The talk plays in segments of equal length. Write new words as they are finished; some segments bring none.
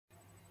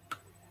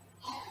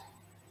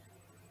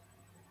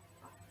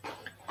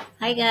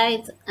Hi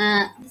guys,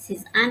 this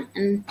is Anne,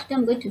 and today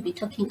I'm going to be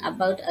talking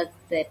about as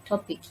the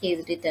topic here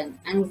is written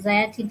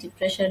anxiety,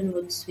 depression,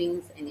 mood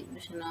swings, and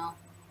emotional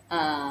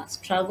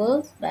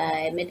struggles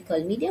by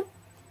medical medium.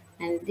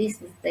 And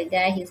this is the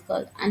guy. He's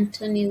called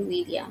Anthony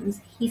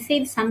Williams. He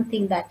said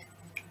something that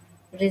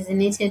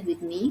resonated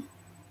with me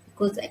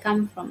because I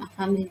come from a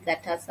family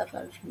that has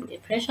suffered from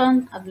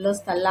depression. I've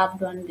lost a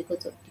loved one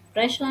because of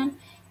depression,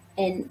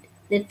 and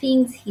the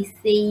things he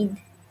said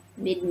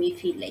made me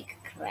feel like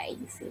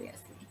crying seriously,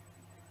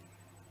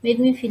 made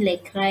me feel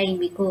like crying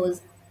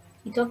because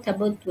he talked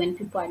about when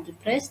people are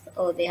depressed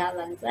or they have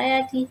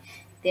anxiety,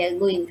 they are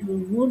going through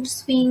mood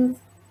swings.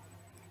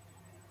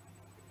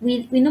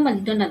 We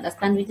normally don't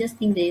understand. We just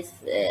think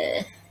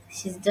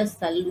she's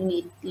just a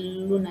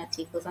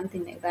lunatic or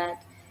something like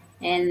that.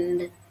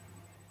 And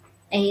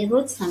I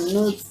wrote some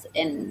notes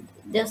and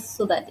just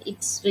so that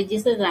it's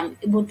registered and I'm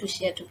able to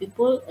share to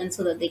people and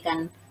so that they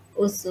can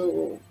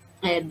also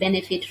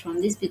benefit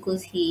from this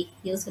because he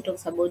also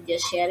talks about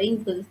just sharing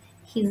because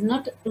he's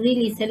not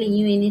really telling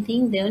you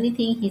anything. The only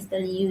thing he's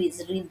telling you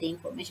is read the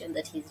information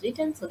that he's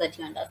written so that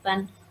you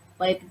understand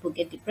why people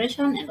get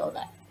depression and all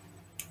that.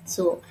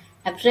 So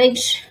I've tried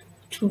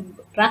to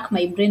rack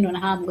my brain on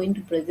how I'm going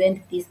to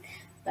present this,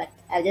 but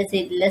I just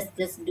said let's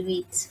just do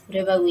it.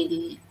 Whoever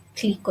will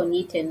click on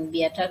it and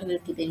be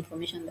attracted to the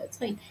information, that's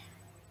fine.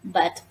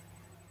 But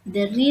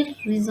the real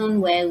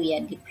reason why we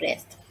are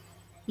depressed,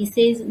 he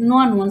says no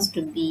one wants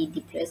to be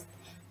depressed.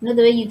 You know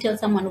the way you tell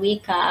someone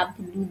wake up,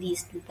 do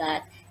this, do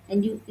that,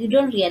 and you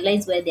don't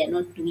realize why they are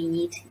not doing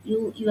it.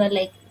 You are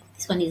like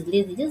this one is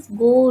lazy. Just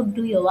go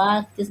do your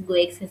work, just go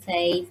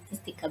exercise,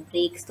 just take a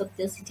break, stop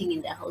just sitting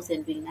in the house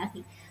and doing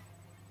nothing.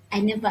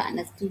 I never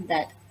understood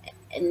that.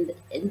 And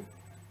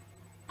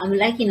I'm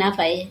lucky enough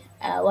I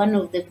one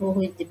of the people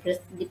who is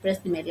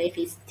depressed in my life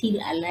is still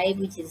alive,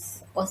 which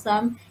is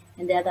awesome,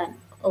 and the other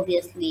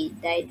obviously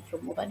died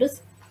from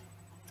overdose.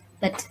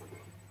 But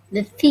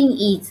the thing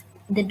is,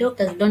 the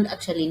doctors don't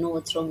actually know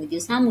what's wrong with you.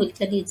 Some will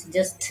tell you it's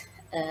just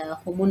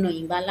hormonal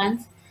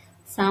imbalance.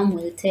 Some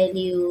will tell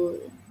you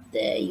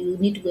you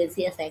need to go and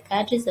see a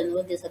psychiatrist, and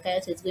what the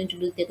psychiatrist is going to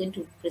do, they're going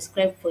to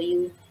prescribe for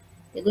you.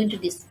 They're going to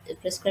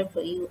prescribe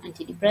for you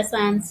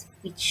antidepressants,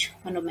 which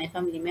one of my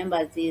family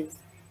members is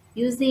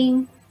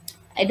using.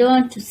 I don't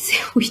want to say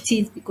who it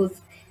is because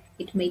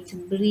it might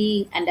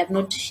bring, and I've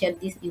not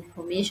shared this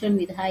information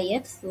with her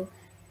yet. So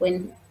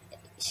when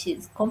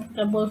she's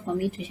comfortable for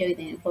me to share with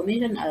the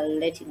information, I'll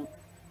let you know.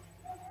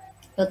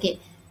 Okay,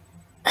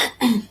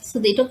 so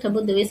they talked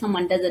about the way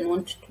someone doesn't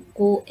want to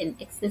go and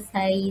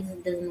exercise,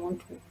 doesn't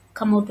want to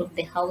come out of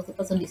the house. The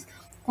person is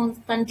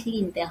constantly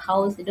in the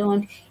house. They don't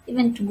want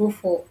even to go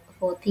for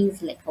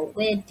things like a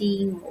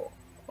wedding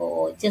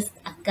or just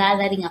a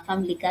gathering, a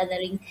family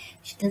gathering.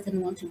 She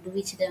doesn't want to do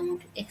it. She doesn't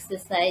want to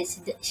exercise.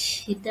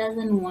 She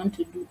doesn't want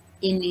to do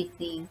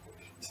anything.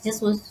 She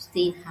just wants to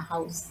stay in her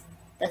house.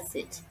 That's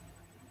it.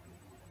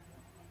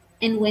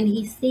 And when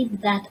he said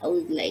that, I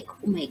was like,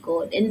 oh my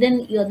God. And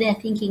then you're there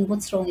thinking,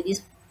 what's wrong with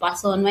this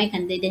person? Why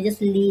can't they're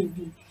just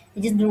lazy.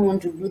 They just don't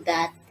want to do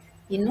that,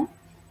 you know?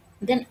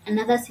 Then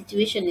another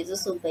situation is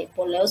also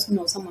bipolar. I also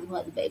know someone who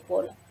has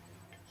bipolar.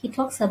 He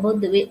talks about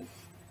the way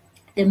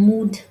the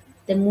moods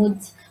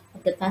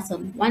of the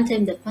person. One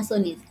time the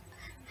person is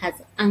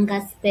has anger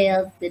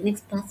spells. The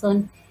next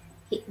person,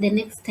 the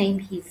next time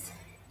he,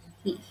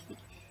 he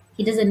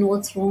he doesn't know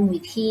what's wrong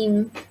with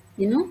him.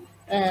 You know,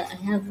 I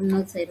have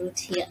notes I wrote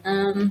here.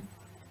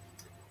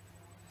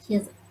 He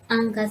has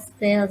anger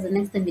spells. The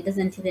next time he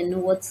doesn't even know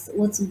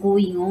what's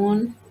going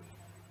on.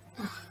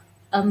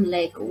 I'm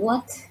like,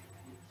 what?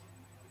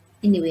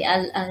 Anyway,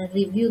 I'll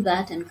review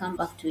that and come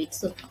back to it.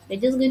 So we're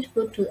just going to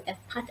go to a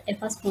part. I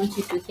first want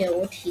you to hear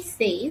what he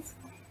says.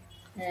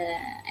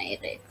 I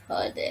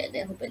recorded.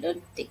 I hope I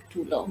don't take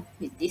too long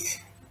with this.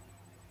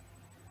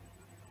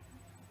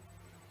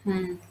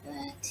 And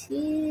that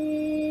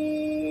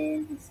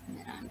is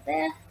around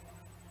there.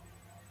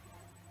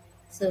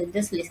 So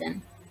just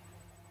listen.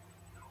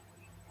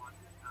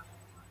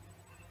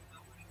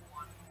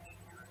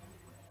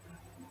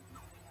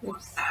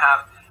 Oops.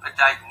 Have a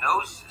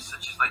diagnosis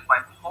such as like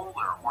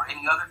bipolar or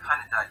any other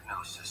kind of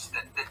diagnosis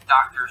that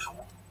doctors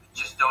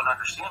just don't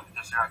understand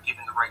because they're not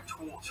given the right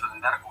tools for the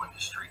medical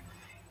industry.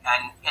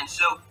 And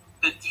so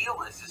the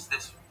deal is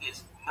this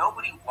is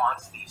nobody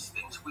wants these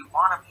things. We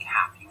want to be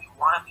happy. We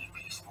want to be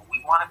peaceful.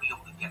 We want to be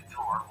able to get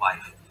through our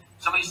life.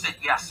 Somebody said,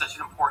 yes, such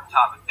an important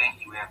topic.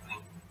 Thank you, Anthony.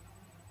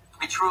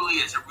 It truly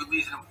is. It really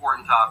is an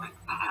important topic.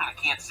 I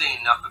can't say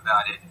enough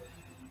about it.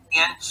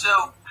 And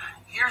so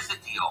here's the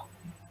deal.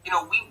 You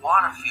know, we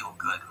want to feel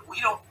good. We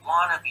don't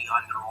want to be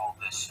under all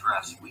this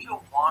stress. We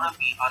don't want to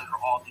be under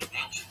all the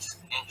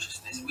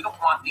anxiousness. We don't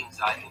want the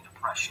anxiety and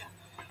depression.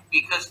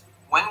 Because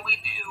when we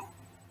do,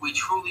 we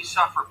truly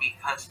suffer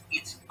because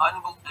it's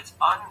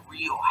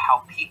unreal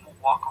how people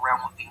walk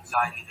around with the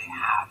anxiety they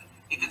have.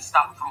 It can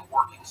stop them from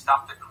working,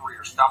 stop their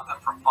career, stop them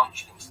from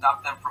functioning,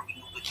 stop them from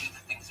being able to do the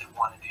things they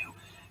want to do.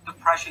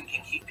 Depression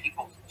can keep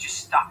people just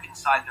stuck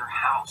inside their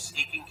house.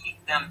 It can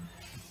keep them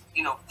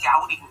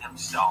doubting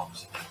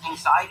themselves,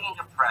 anxiety and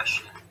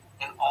depression,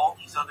 and all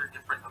these other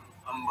different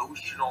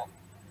emotional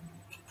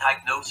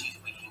diagnoses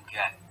we can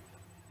get.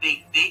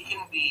 They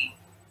can be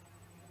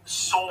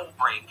soul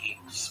breaking,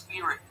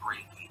 spirit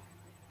breaking.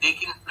 They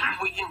can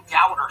we can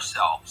doubt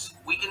ourselves.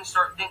 We can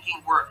start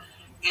thinking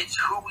it's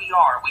who we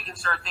are. We can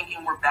start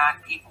thinking we're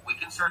bad people. We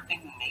can start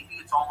thinking maybe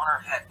it's all in our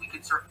head. We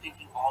can start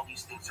thinking all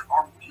these things. There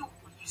are real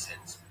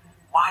reasons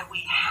why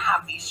we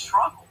have these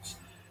struggles.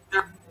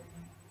 There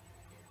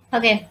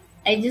Okay,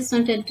 I just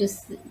wanted to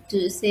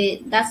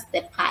say that's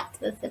the part.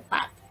 That's the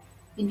part.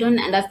 You don't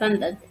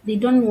understand that they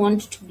don't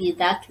want to be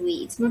that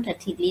way. It's not a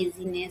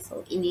laziness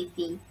or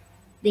anything.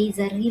 There is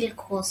a real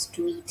cause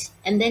to it,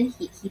 and then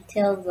he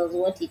tells us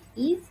what it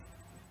is,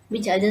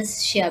 which I'll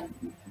just share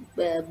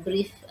a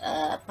brief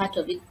part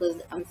of it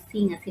because I'm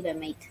seeing as if I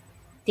might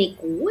take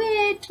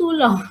way too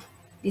long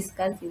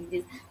discussing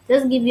this.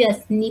 Just give you a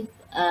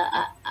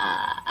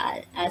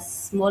a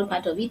small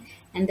part of it,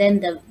 and then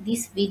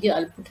this video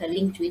I'll put a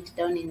link to it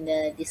down in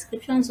the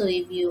description. So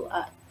if you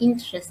are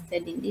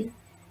interested in this,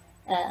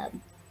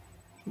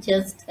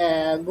 just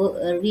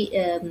go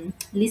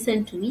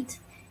listen to it.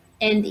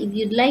 And if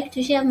you'd like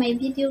to share my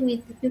video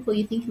with the people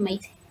you think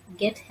might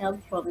get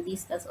help from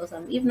this, that's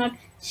awesome. If not,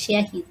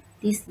 share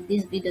this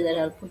video that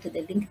I'll put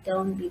the link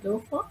down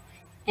below for.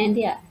 And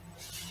yeah,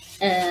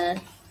 uh,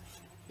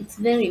 it's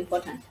very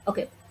important.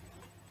 Okay,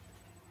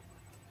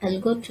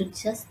 I'll go to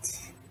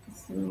just a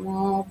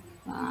small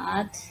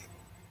part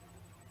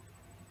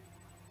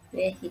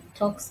where he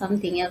talks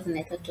something else, and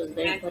I thought it was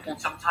very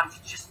important. sometimes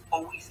it's just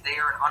always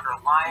there and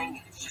underlying,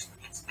 and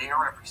it's there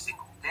every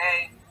single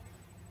day.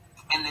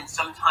 And then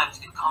sometimes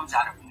it comes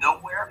out of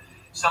nowhere.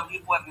 Some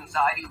people have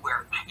anxiety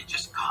where it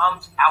just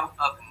comes out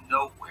of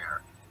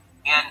nowhere.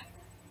 And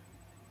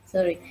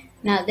Sorry.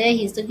 Now there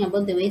he's talking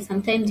about the way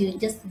sometimes you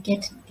just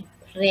get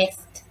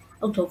depressed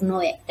out of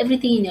nowhere.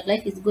 Everything in your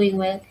life is going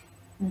well.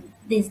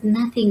 There's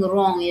nothing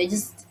wrong. You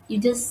just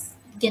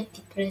get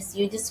depressed.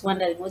 You're just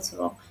wondering what's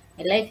wrong.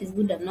 My life is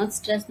good. I'm not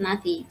stressed.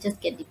 Nothing. You just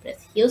get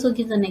depressed. He also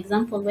gives an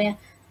example where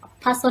a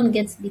person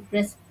gets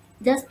depressed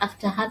just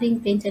after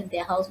having painted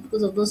their house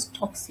because of the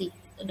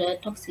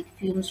toxic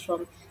fumes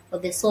from or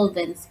the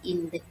solvents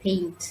in the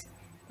paint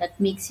that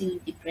makes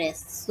you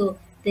depressed. So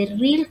the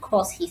real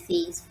cause, he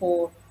says,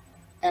 for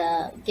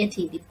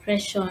getting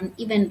depression,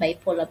 even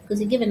bipolar, because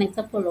he gave an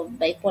example of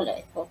bipolar.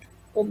 I thought,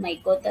 oh my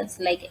god, that's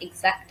like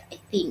exact, I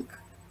think,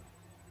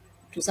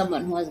 to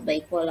someone who has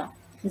bipolar.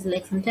 It's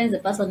like sometimes the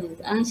person is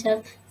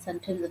anxious,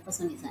 sometimes the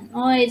person is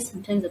annoyed,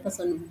 sometimes the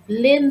person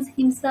blames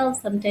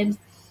himself, sometimes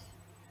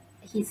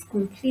he's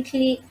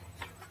completely.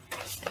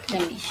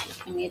 Let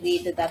me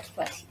read that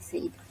part he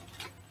said.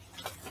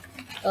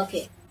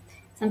 Okay.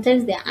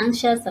 Sometimes they're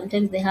anxious,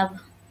 sometimes they have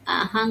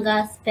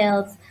hunger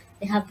spells,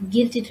 they have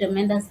guilty,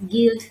 tremendous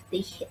guilt,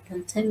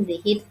 sometimes they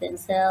hate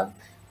themselves,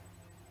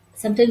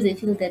 sometimes they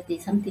feel that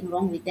there's something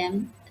wrong with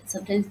them,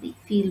 sometimes they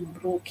feel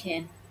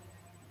broken.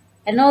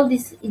 And all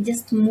this is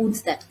just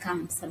moods that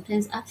come,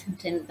 sometimes up,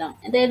 sometimes down.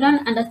 And they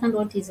don't understand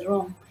what is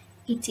wrong.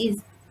 It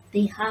is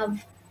they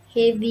have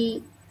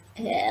heavy,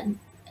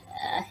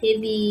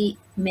 heavy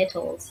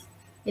metals,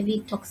 heavy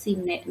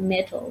toxic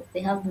metals.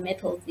 They have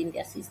metals in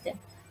their system.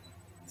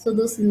 So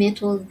those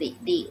metals,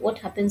 they what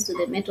happens to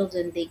the metals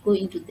when they go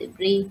into the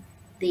brain?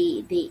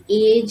 They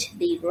age,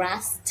 they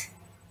rust,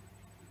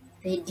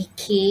 they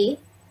decay,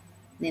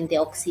 then they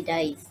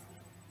oxidize.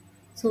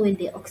 So when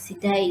they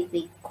oxidize,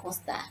 they cause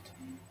that.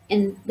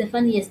 And the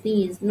funniest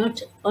thing is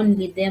not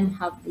only them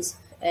have this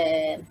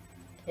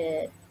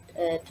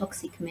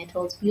toxic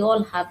metals, we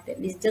all have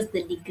them. It's just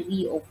the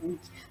degree of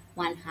which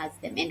one has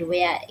them and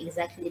where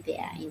exactly they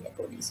are in the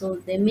body. So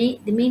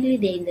mainly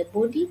they're in the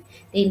body,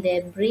 they're in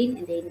the brain,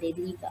 and they're in the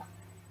liver.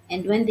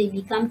 And when they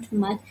become too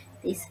much,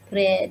 they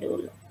spread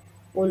all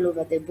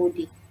over the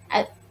body.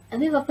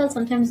 Have you ever felt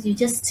sometimes you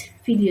just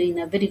feel you're in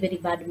a very, very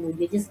bad mood?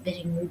 You're just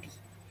very moody.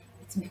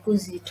 It's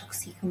because the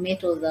toxic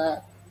metals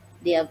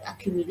they have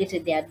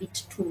accumulated. They are a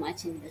bit too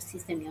much in the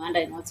system. You're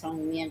wondering what's wrong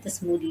with me. I'm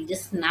just moody. You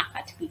just snap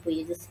at people.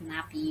 You're just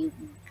snappy,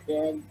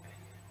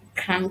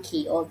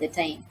 cranky all the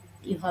time.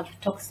 You have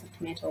toxic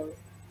metals.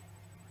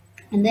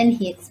 And then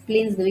he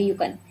explains the way you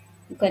can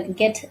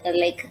get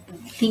like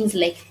things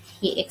like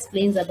he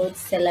explains about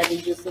celery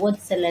juice. What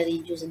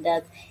celery juice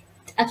does,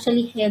 it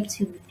actually helps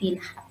you feel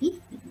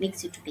happy. It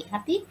makes you to be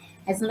happy.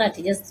 It's not that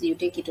just you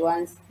take it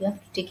once, you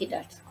have to take it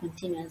at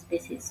continuous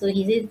basis. So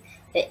he said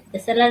the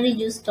celery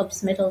juice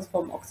stops metals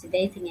from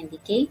oxidizing and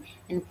decaying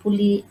and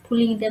pulling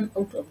them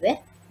out of the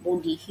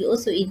body. He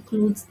also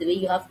includes the way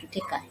you have to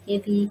take a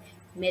heavy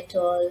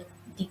metal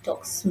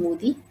detox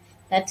smoothie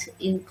that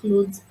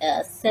includes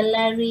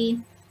celery.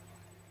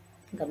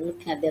 I think I'm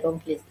looking at the wrong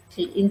place.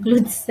 It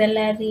includes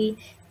celery.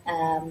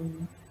 There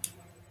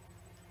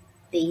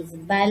is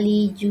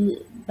barley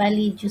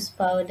juice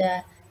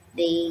powder.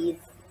 There is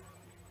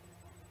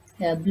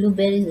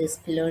blueberries. There's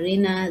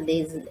spirulina.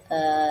 There's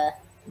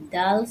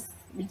dulse,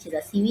 which is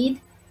a seaweed,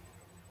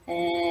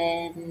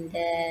 and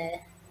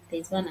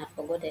there's one I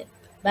forgot it.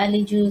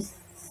 Barley juice,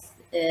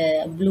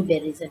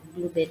 blueberries and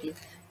blueberries.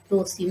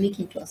 those you make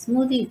into a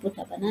smoothie, you put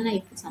a banana,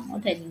 you put some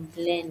water, and you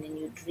blend and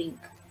you drink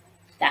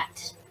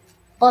that.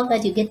 All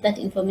that you get that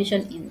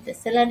information in the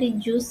celery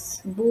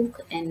juice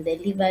book and the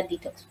liver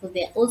detox. So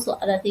there are also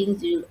other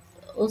things you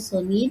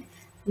also need,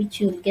 which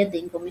you'll get the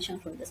information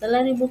from the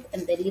celery book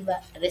and the liver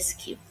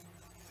rescue.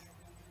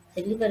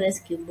 The liver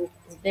rescue book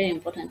is very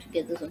important to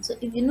get those ones. So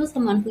if you know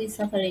someone who is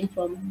suffering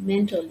from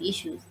mental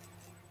issues,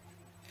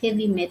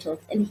 heavy metals,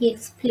 and he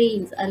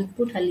explains, I'll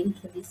put a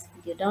link to this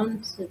video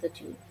down so that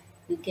you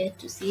get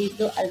to see it.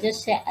 Though I'll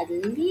just share a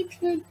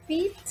little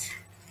bit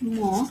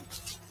more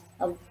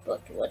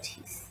about what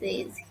he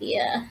says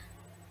here.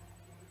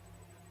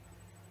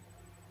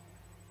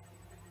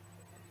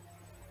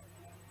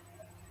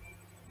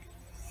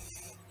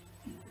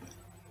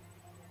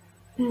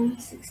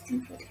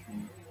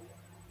 1645.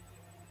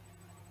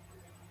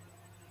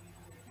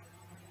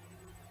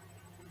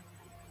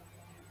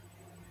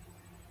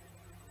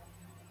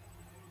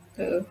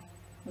 So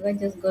have I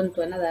just gone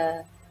to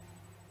another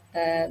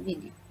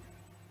video?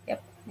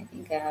 Yep, I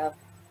think I have.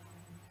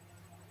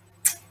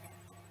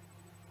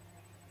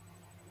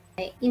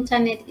 My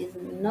internet is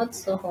not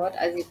so hot,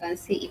 as you can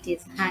see it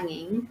is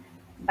hanging,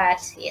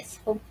 but yes,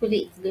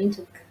 hopefully it's going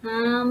to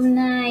come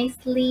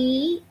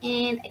nicely,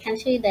 and I can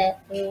show you the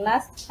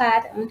last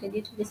part I wanted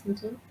you to listen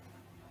to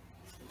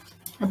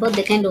about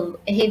the kind of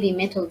heavy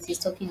metals he's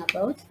talking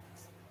about.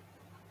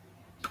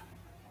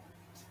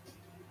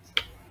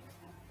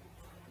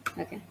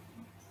 Okay,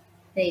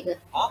 there you go.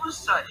 All of a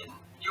sudden,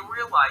 you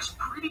realize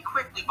pretty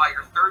quickly by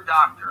your third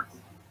doctor,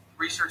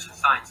 research and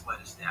science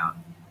let us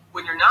down.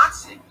 When you're not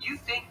sick, you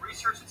think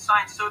research and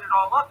science sewed it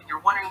all up, and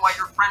you're wondering why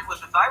your friend with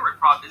the thyroid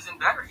problem isn't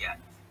better yet.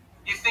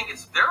 You think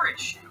it's their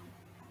issue.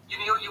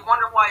 You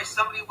wonder why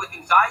somebody with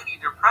anxiety,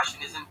 depression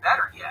isn't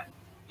better yet.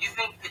 You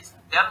think it's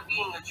them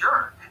being a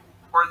jerk,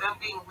 or them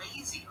being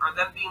lazy, or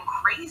them being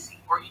crazy,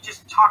 or you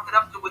just chalk it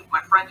up to my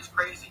friend is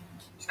crazy.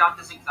 She's got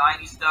this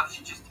anxiety stuff.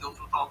 She just deals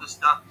with all this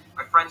stuff.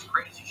 My friend's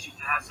crazy. She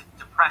has a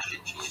depression.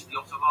 She just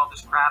deals with all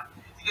this crap.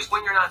 Because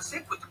when you're not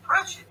sick with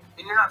depression,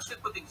 and you're not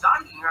sick with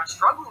anxiety, and you're not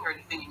struggling or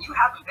anything, and you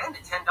haven't been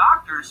to 10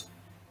 doctors,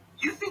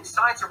 you think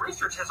science and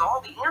research has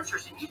all the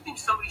answers, and you think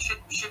somebody should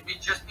be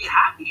just be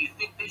happy. You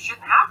think they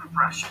shouldn't have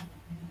depression.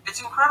 It's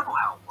incredible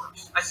how it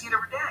works. I see it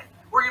every day.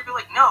 Or you'd be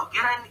like, no,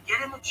 get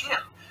in the gym,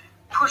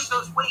 push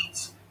those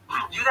weights,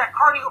 do that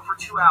cardio for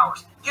 2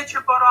 hours, get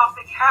your butt off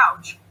the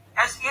couch.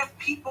 As if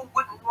people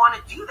wouldn't want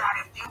to do that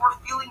if they were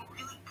feeling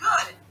really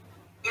good.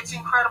 It's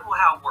incredible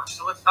how it works.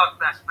 So let's talk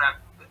back to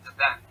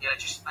that. Yeah,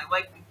 I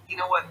like, you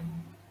know what?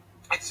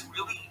 It's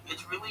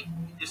really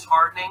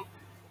disheartening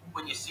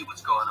when you see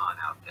what's going on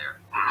out there.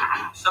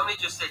 Somebody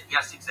just said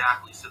yes,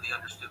 exactly, so they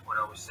understood what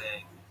I was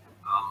saying.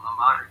 I'm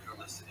honored you're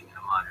listening, and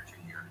I'm honored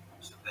you're here.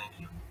 So thank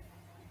you.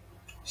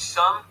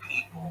 Some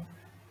people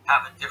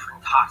have a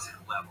different toxic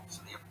level,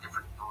 so they have a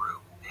different brew.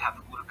 They have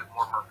a little bit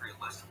more mercury,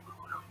 less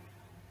aluminum.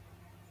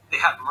 They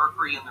have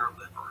mercury in their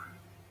liver,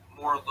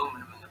 more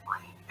aluminum in their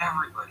brain.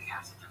 Everybody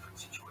has a different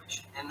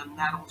situation, and the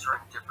metals are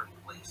in different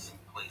places,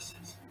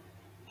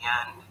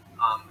 and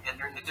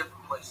they're in the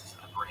different places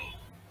in the brain.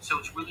 So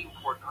it's really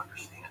important to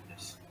understand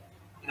this.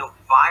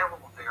 Viral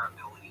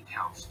variability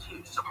counts too.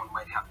 Someone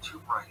might have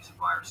 2 varieties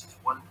of viruses,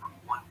 one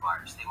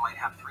virus. They might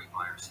have 3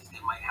 viruses.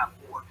 They might have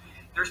 4.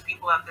 There's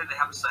people out there that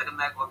have a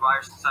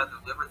cytomegalovirus inside their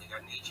liver. They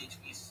got an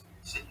HHV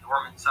sitting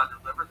dormant inside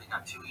their liver. They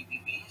got 2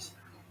 EBVs.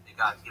 They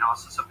got,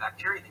 also some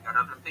bacteria. They got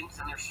other things,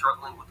 and they're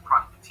struggling with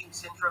chronic fatigue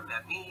syndrome,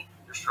 ME.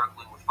 They're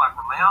struggling with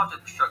fibromyalgia.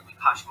 They're struggling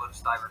with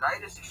Hashimoto's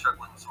thyroiditis. They're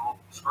struggling with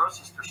multiple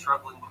sclerosis. They're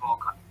struggling with all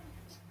kinds.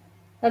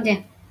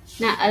 Okay,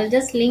 now I'll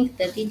just link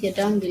the video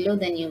down below,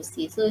 then you'll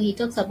see. So he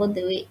talks about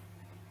the way,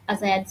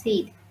 as I had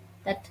said,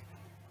 that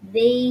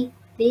they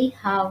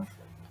have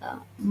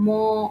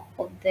more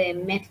of the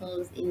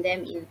metals in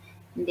them in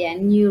their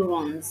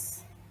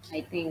neurons.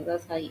 I think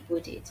that's how he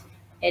put it.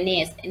 And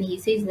yes, and he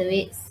says the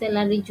way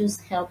celery juice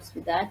helps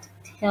with that.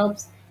 It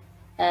helps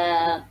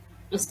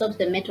stops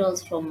the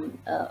metals from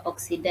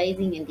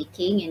oxidizing and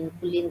decaying and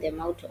pulling them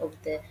out of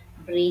the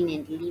brain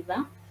and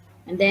liver.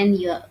 And then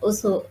you are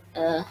also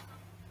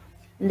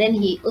and then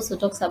he also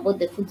talks about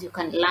the foods you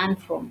can learn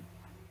from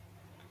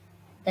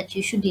that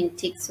you shouldn't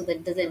take so that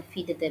it doesn't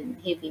feed them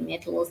heavy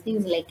metals.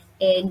 Things like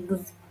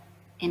eggs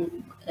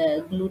and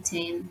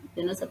gluten.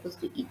 You're not supposed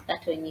to eat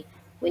that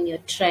when you're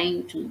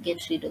trying to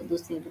get rid of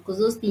those things, because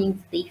those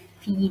things they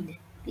feed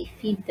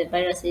the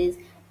viruses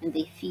and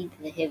they feed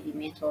the heavy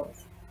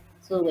metals.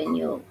 So when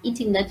you're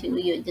eating that,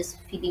 you're just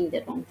feeding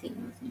the wrong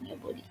things in your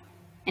body.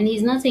 And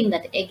he's not saying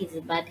that egg is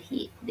bad.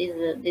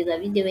 There's a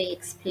video where he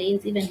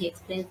explains with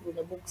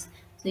the books.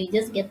 So you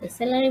just get the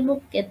celery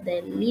book, get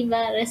the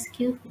liver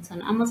rescue. It's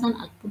on Amazon.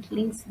 I'll put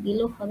links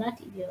below for that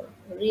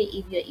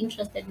if you're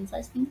interested in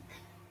such things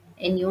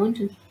and you want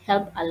to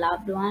help a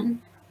loved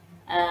one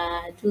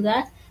do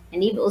that.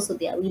 And if also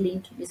they are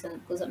willing to listen,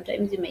 because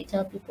sometimes you may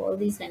tell people all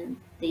this and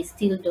they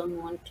still don't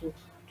want to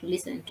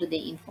listen to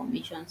the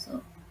information.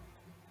 So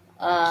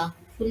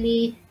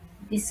fully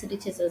this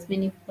reaches as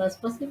many people as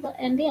possible.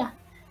 And yeah,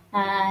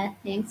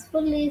 Thanks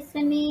for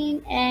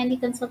listening, and you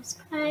can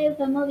subscribe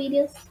for more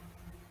videos.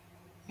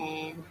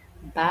 And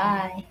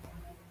bye.